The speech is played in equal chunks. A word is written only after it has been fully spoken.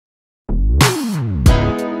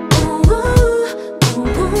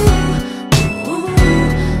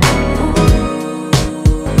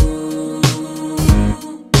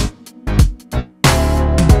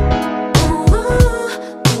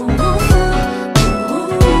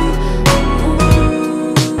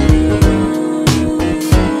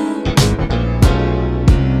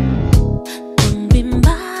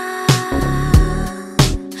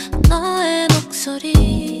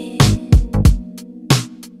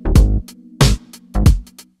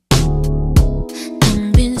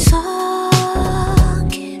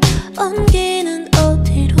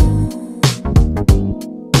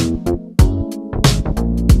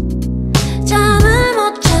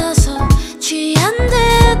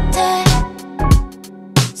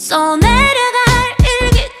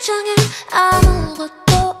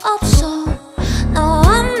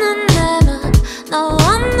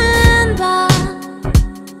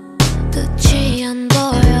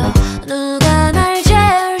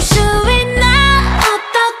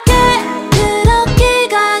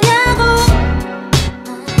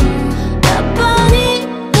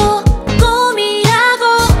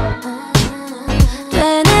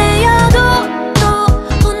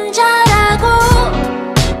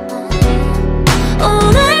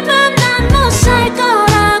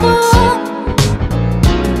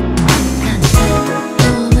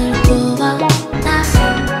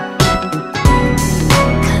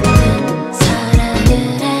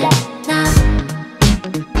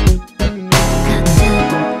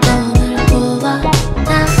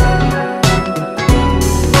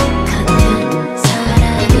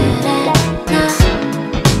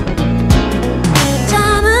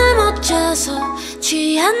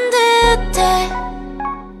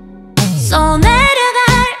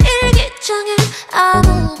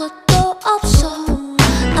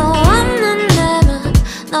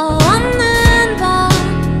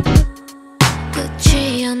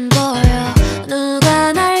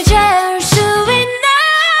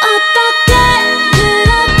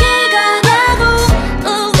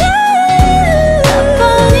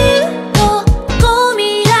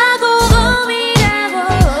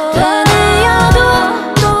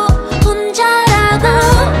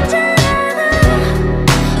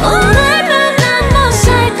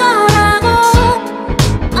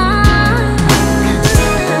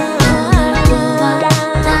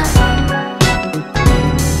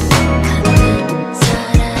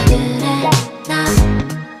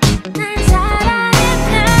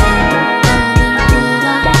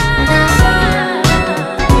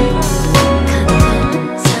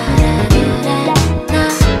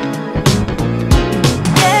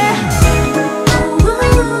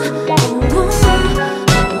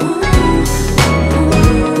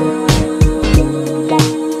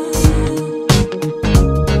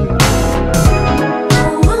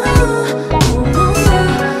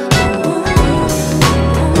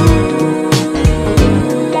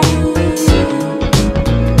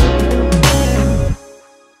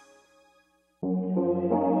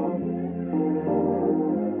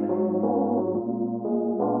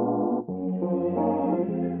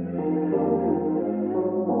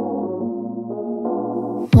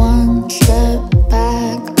step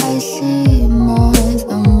back, I see more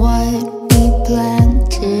than what we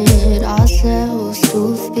planted ourselves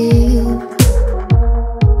to feel.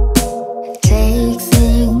 Take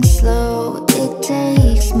things slow, it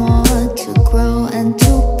takes more to grow and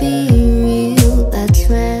to be real. That's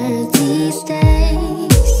rare these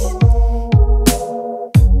days.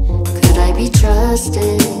 Could I be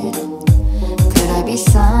trusted? Could I be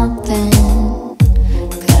something?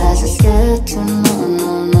 Could I just get to know?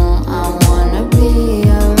 No, I wanna be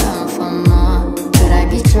around for more. Could I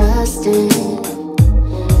be trusted?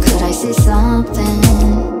 Could I say something?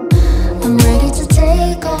 I'm ready to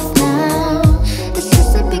take off now. It's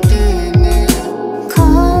just the beginning.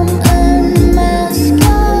 Come and mask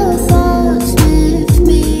your thoughts with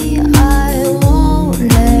me. I won't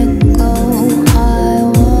let go. I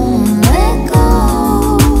won't let go.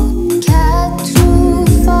 Cat to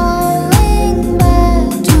follow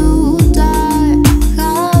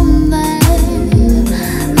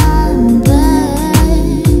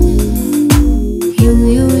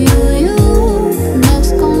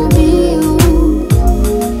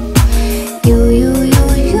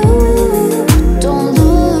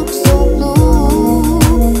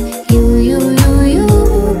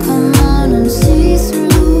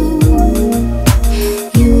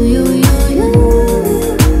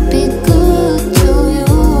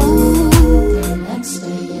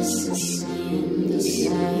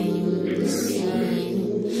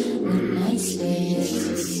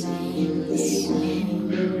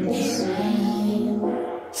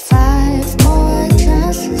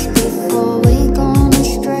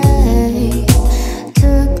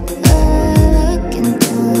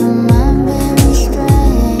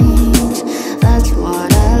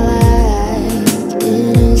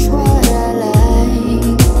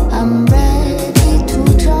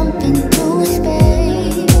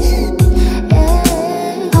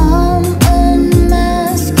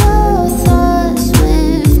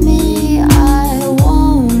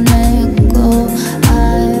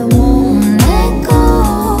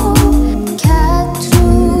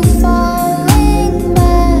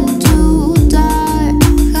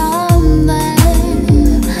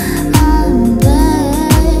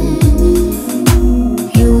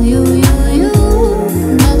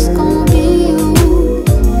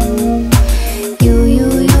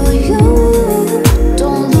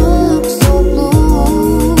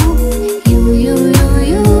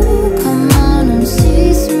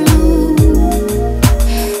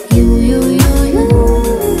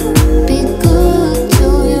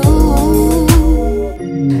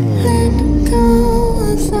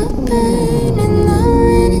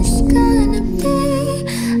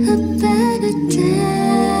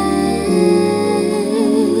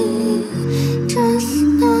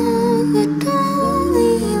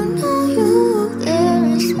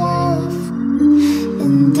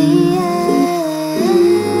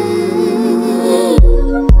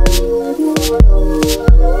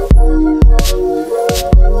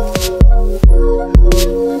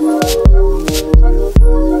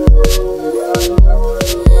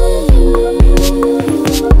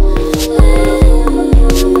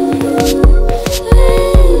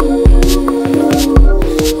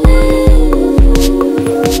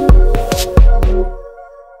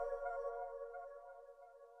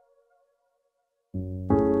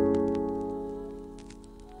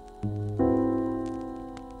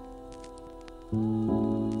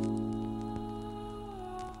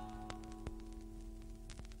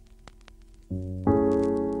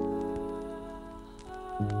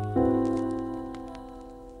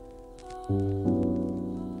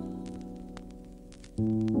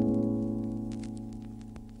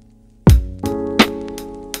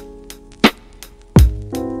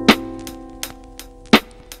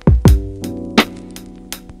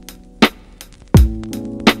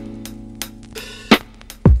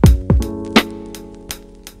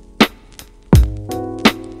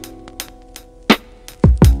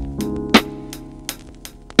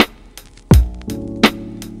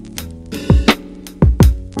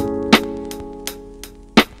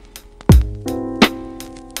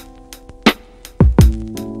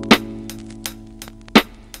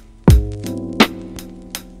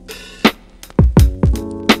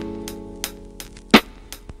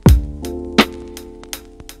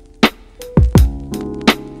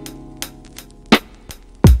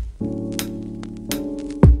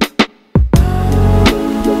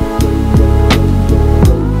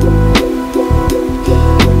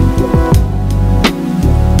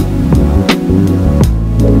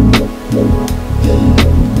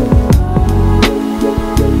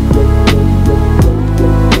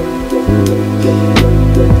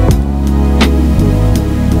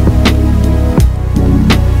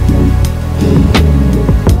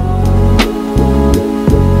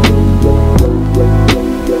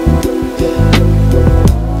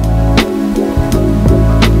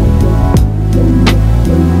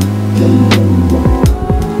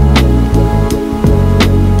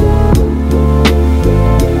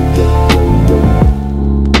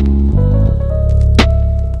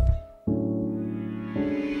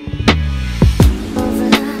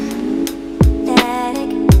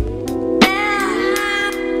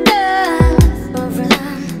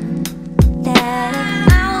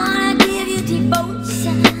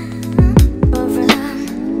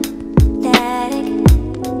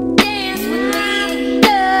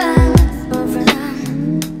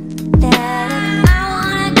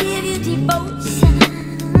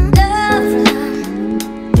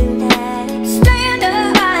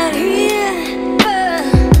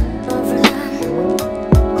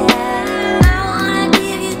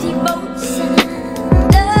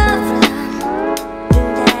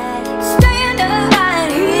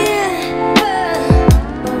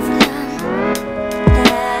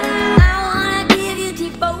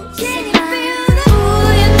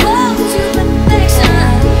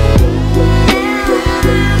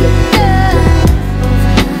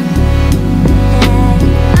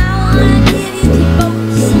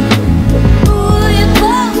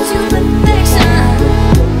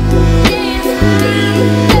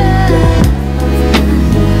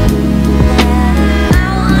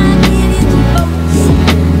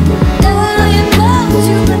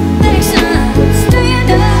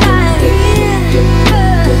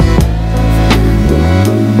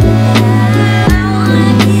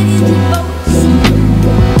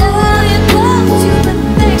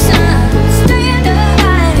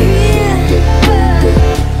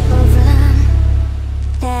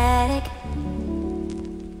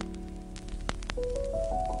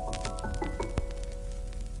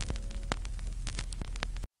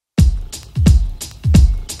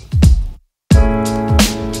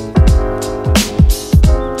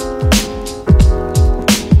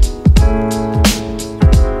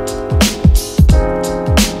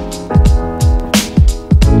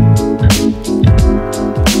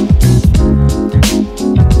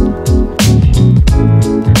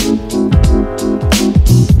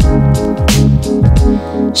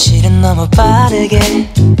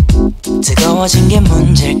가까워진 게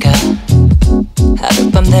문제일까?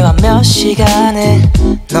 하룻밤 대화 몇 시간에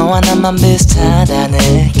너와 나만 비슷하다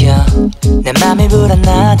느껴. 내 맘이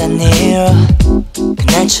불안하단 이유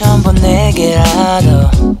그날 처음 본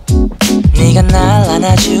내게라도 네가 날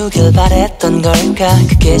안아주길 바랬던 걸까?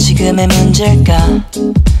 그게 지금의 문제일까?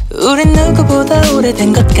 우린 누구보다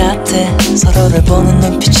오래된 것 같아. 서로를 보는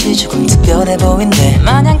눈빛이 조금 특별해 보인대.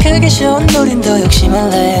 마냥 크게 쉬운 우린 더 욕심을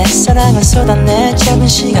내. 사랑을 쏟아내 짧은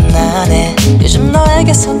시간 안에. 요즘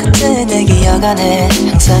너에게 손끝에 내 기억 안에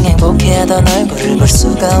항상 행복해하던 얼굴을 볼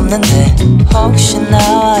수가 없는데 혹시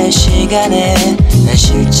나와의 시간에 난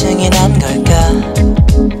실증이 난 걸까?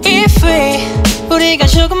 If 우리가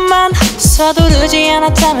조금만 서두르지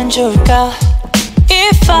않았다면 좋을까?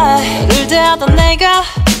 If 를 대하던 내가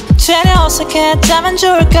되려 어색했다면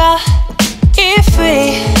좋을까? If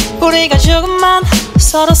우리가 조금만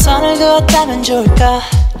서로 선을 그었다면 좋을까?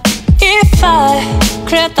 If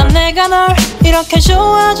그랬던 내가 널 이렇게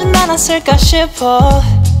좋아하진 않았을까 싶어.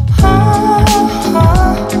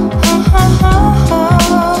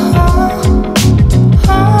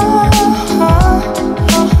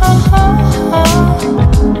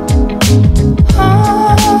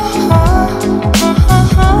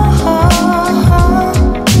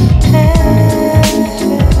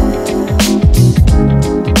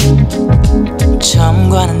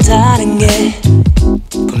 처음과는 다른 게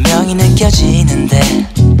분명히 느껴지는데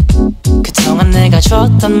그동안 내가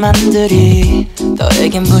줬던 맘들이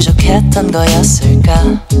너에겐 부족했던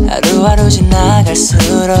거였을까? 하루하루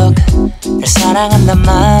지나갈수록 날 사랑한단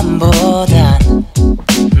마음보단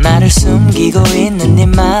나를 숨기고 있는 네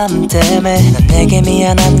마음 때문에 넌 내게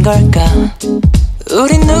미안한 걸까?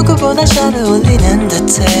 우린 누구보다 잘 어울리는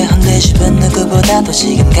듯해. 헌내집은 누구보다도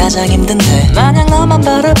지금 가장 힘든데 마냥 너만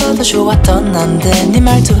바라봐도 좋았던 난데 네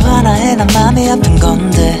말투 하나에 난 맘이 아픈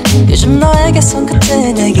건데 요즘 너에게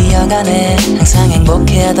손끝에 내 기억 안에 항상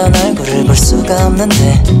행복해하던 얼굴을 볼 수가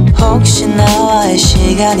없는데 혹시 나와의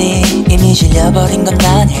시간이 이미 질려버린 건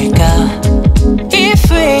아닐까?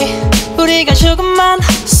 If 우리가 조금만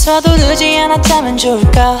서두르지 않았다면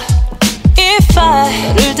좋을까? If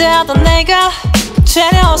를 대하던 내가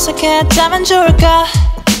되려 어색했다면 좋을까?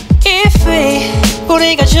 If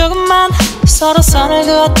우리가 조금만 서로 선을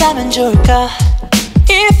그었다면 좋을까?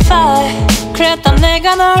 If 그랬던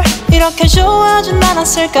내가 널 이렇게 좋아하진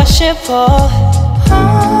않았을까 싶어.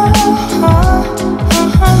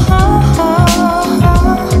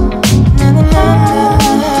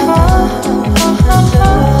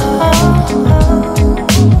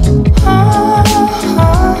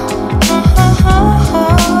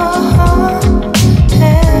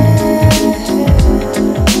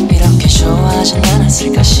 좋아하진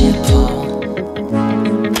않았을까 싶어.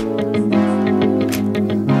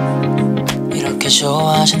 이렇게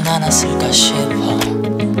좋아하진 않았을까 싶어.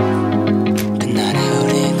 그날의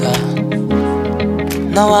우리가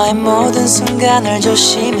너와의 모든 순간을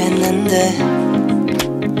조심했는데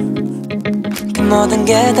그 모든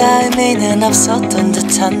게 다 의미는 없었던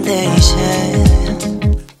듯한데 이제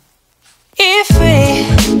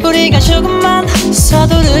If 우리가 조금만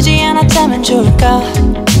서두르지 않았다면 좋을까?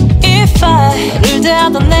 If 를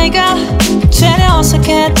대하던 내가 되려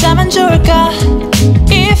어색했다면 좋을까?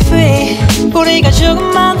 If 우리가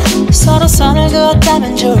조금만 서로 선을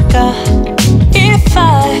그었다면 좋을까?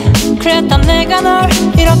 If 그랬던 내가 널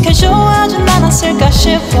이렇게 좋아하진 않았을까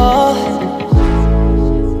싶어.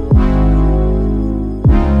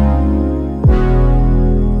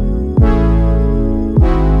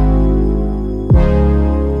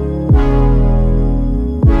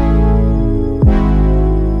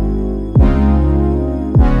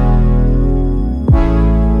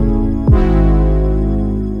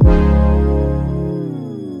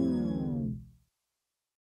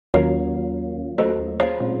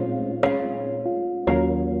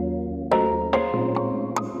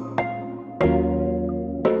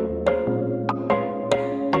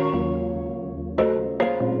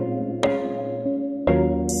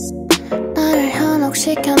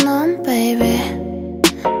 시켜놓은 baby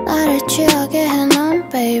나를 취하게 해놓은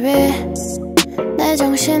baby 내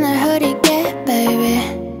정신을 흐리게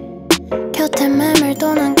baby 곁에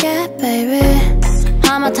매물도는 게 baby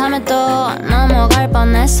하마터면 또 넘어갈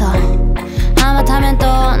뻔했어 하마터면 또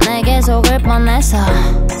내게 속을 뻔했어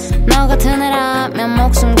너 같은 애라면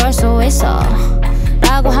목숨 걸 수 있어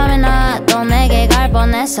라고 하면 나도 내게 갈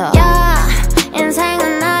뻔했어 야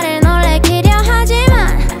인생은 나를 놀래키려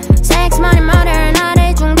하지만 섹스 money murder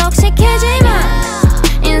나를 중독시키지만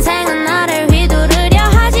인생은 나를 휘두르려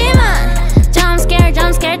하지만 jump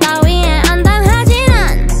scare 따위엔 안 당하지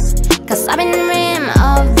난 Cause I've been dream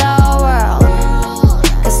of the world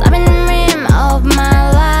Cause I've been dream of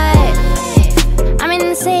my life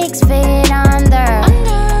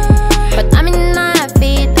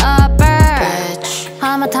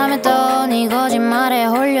그렇다면 또 네 거짓말에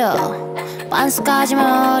홀려 반스까지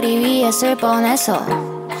머리 위에 쓸 뻔했어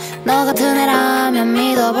너 같은 애라면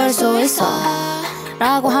믿어볼 수 있어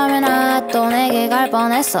라고 하면 나 또 내게 갈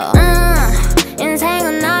뻔했어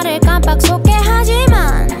인생은 나를 깜빡 속게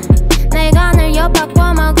하지만 내가 늘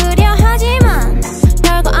엿바꿔 먹으려 하지만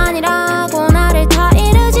별거 아니라고 나를 다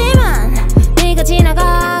이르지만 네가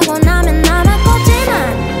지나가고 나면 나만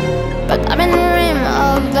꽂지만 But I'm in the rim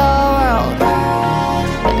of the world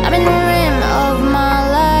But I'm in the rim of my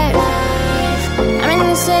life I'm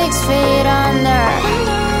in 6 feet under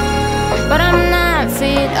But I'm 9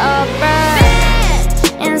 feet upper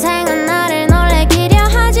인생은 나를 놀래키려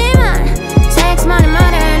하지만 섹스만의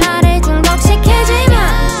말을 나를 중독시키지만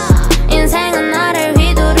인생은 나를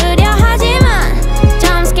휘두르려 하지만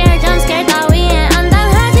Jump scare 따위엔 안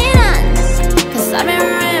당하지 난 Cause I'm in the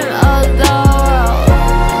rim of the world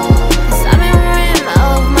Cause I'm in the rim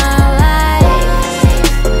of my life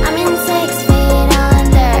I'm in 6 feet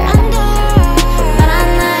under But I'm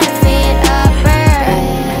 9 feet upper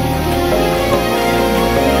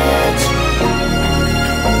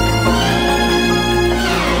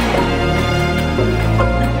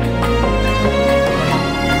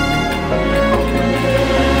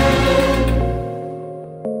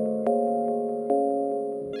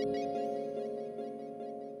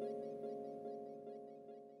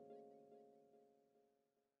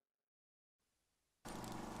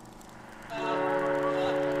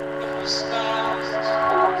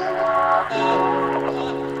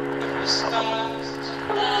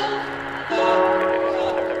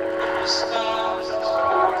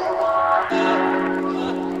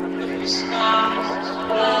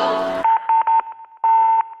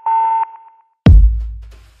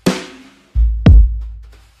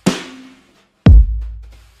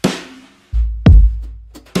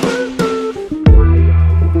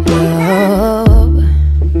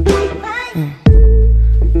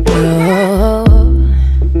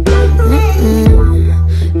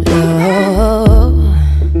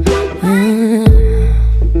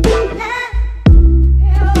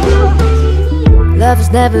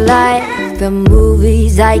Never like the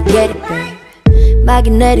movies, I get it, babe.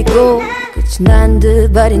 magnetic고 끝이 난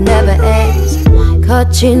듯 but it never ends.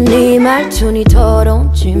 거친 네 말투니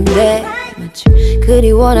더러운 침대 마치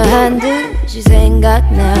그리워나 한 듯이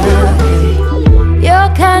생각나.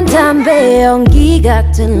 역한 담배 연기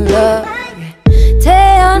같은 love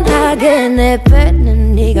태연하게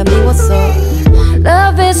내뱉는 네가 미웠어.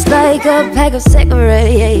 Love is like a pack of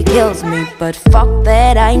cigarettes, yeah, it kills me. But fuck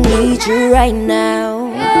that, I need you right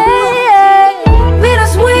now.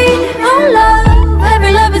 Bittersweet, oh love,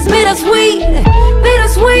 every love is bittersweet.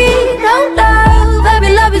 Bittersweet, oh love,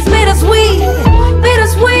 every love is bittersweet.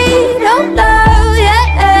 Bittersweet, oh love,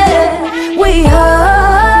 yeah. We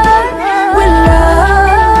hurt, we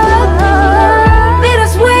love.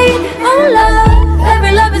 Bittersweet, oh love,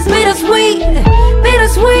 every love is bittersweet.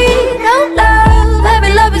 Bittersweet, oh love,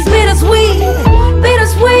 every love is bittersweet.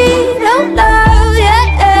 Bittersweet, oh love, yeah.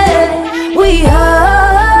 We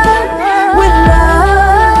hurt, we love.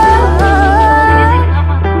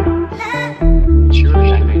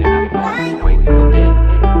 Surely I made it happen the way we both did.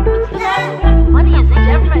 Money is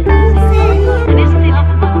different. And it's still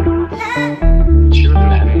Surely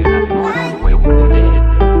I made it happen the way we both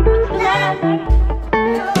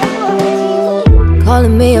did.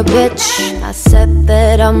 Calling me a bitch, I said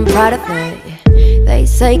that I'm proud of it. They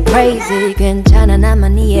say crazy, 괜찮아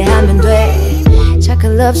나만 이해하면 돼.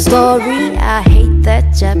 착한 love story, I hate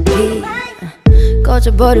that 잡히.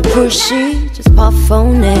 꺼져버릴 pussy, just puff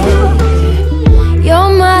on it. You're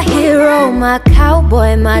my hero, my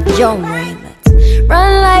cowboy, my John Ray. Let's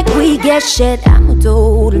run like we get shit,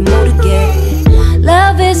 아무도 우릴 모르게.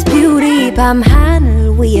 Love is beauty, 밤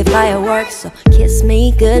하늘 위에 fireworks. So kiss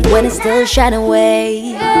me good when it's still shining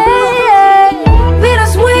away.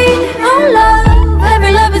 Bittersweet, oh love,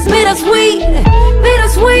 every love is bittersweet.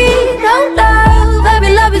 Bittersweet, oh love,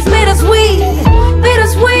 every love is bittersweet.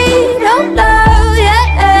 Bittersweet, oh love,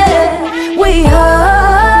 yeah. We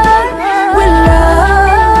hurt, we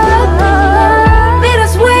love.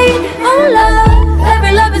 Bittersweet, oh love,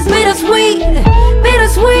 every love is bittersweet.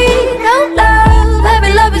 Bittersweet, oh love,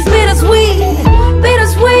 every love is bittersweet.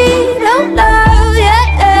 Bittersweet, oh love,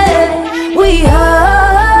 yeah. We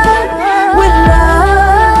hurt, we love.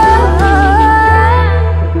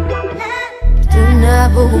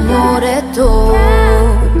 눈나보고 뭐래도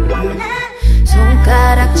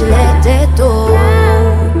손가락질 할 때도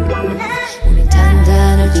우리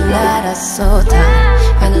단단할 줄 알았어. 다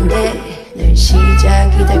하는데 늘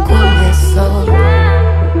시작이 달콤했어.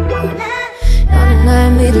 너는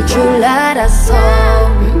날 믿을 줄 알았어.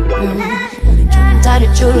 우린 좀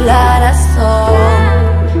다를 줄 알았어.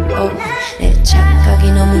 내 착각이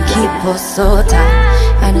너무 깊었어. 다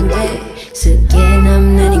아는데 쓰게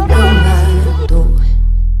남는 이 끝말도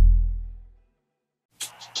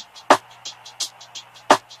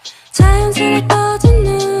자연스레 떠진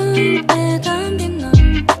눈에 담긴 넌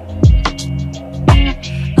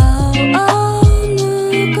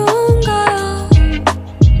누군가요.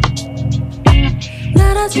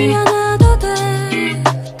 말하지 않아도 돼.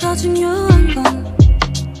 더 중요한 건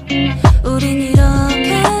우린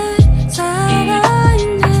이렇게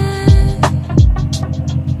살아있네.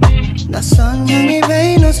 낯선 향이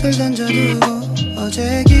베인 옷을 던져두고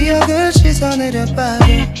어제 기억을 씻어내려 봐도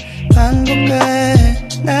반복돼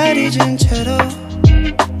날 잊은 채로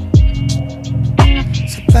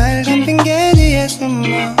새빨간 핑계 뒤에 숨어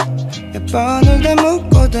몇 번을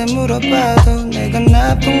되묻고 되물어봐도 내가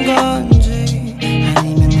나쁜 건지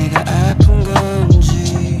아니면 내가 아픈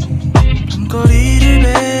건지 밤거리를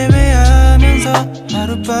배회하면서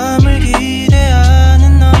하룻밤을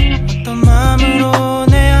기대하는 너 어떤 마음으로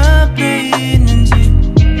내 앞에 있는지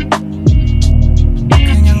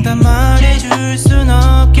그냥 다 말해줄 순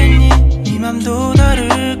없겠니. 네 맘도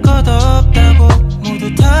다를 것 없다고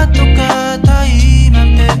모두 다 똑같아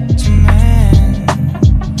이맘때쯤엔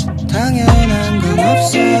당연한 건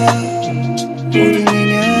없어. 모든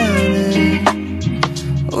인연은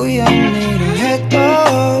우연이라 해도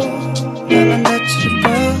나만 다칠 거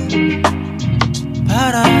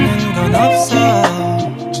바라는 건 없어.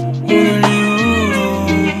 오늘 이후로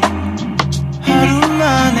하루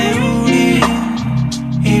만에 우린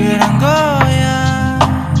이별한 거야.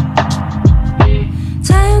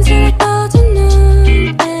 자연스레 떠진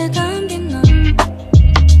눈에 담긴 넌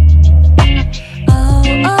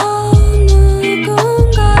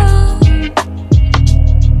누군가요.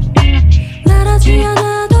 말하지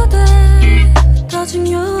않아도 돼. 더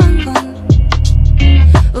중요한 건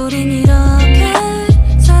우린 이렇게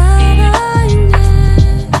살아있네.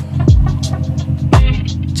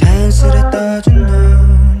 자연스레 떠진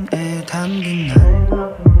눈에 담긴 넌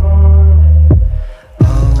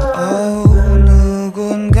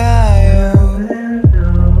누군가요.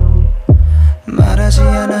 말하지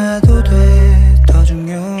않아도 돼. 더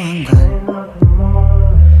중요한 건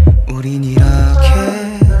우린 이렇게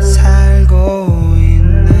살고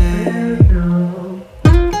있네.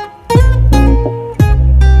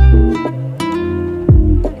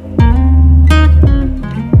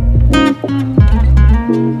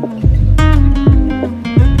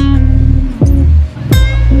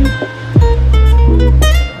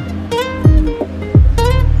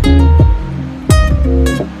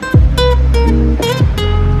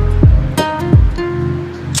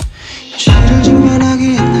 실을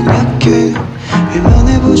직면하기엔 난 약해.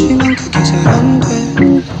 외면해보지만 그게 잘 안돼.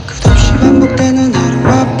 끝없이 반복되는 하루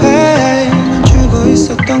앞에 난 죽어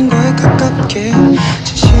있었던 거에 가깝게.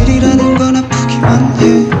 진실이라는 건 아프기만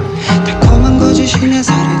해. 달콤한 거짓이 내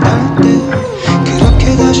살이 날 때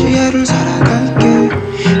그렇게 다시 하루를 살아갈게.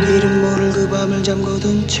 이름 모를 그 밤을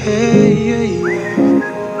잠궈둔 채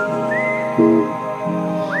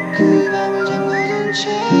그 밤을 잠궈둔 채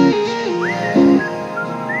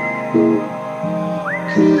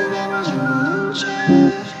그 밤을 잠그는 채